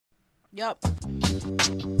Yup.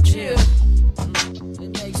 Chill.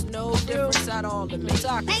 It makes no difference at all to me.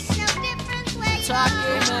 Talking. Makes no difference where you Talking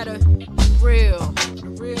are. matter. Real.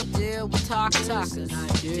 The real deal. We talking.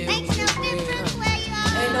 Deal. Makes no difference where you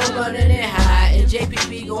are. Ain't no running and hiding.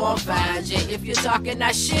 JPB gon' find you. If you're talking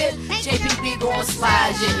that shit, JPB gon'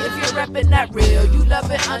 slide you. If you're reppin' that real, you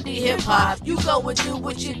love it under hip hop. You go and do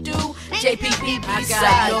what you do. JPB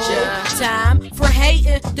beside ya. Time for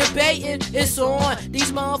hating, debating, it's on.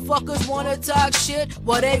 These motherfuckers wanna talk shit,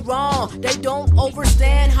 well they wrong. They don't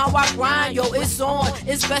understand how I grind, yo, it's on.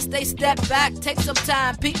 It's best they step back, take some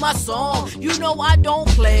time, peek my song. You know I don't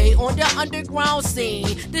play on the underground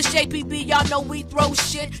scene. This JPB, y'all know we throw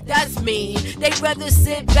shit, that's mean. They rather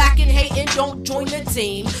sit back and hate and don't join the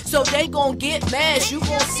team. So they gon' get mad, you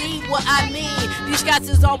gon' see what I mean. These guys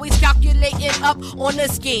is always calculating up on the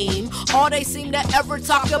scheme. All they seem to ever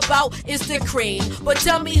talk about is the cream. But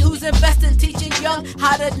tell me who's investing teaching young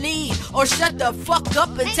how to lead, or shut the fuck up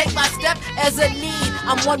and take my step as a lead.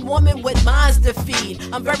 I'm one woman with minds to feed.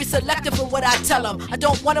 I'm very selective in what I tell them. I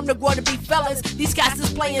don't want them to grow to be felons. These guys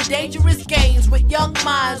is playing dangerous games with young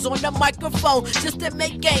minds on the microphone just to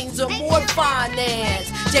make gains or more finance.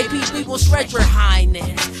 JPB will shred your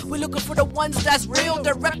highness. We're looking for the ones that's real,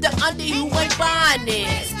 that rep the undie who ain't buying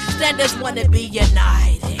this. Standards wanna be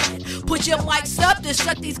united. Put your mics up to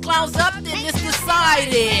shut these clowns up, then it's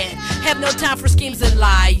decided. Have no time for schemes and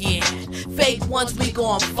lying. Fake ones, we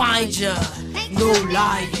gon' find ya. No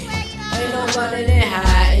lying. Ain't no running and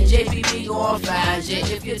hiding. JPB gon' find ya.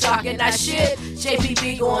 If you're talking that shit,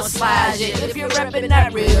 JPB gon' slide ya. If you're reppin'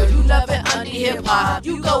 that real, you love it under hip hop.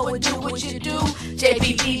 You go and do what you do.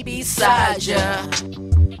 JPB beside ya.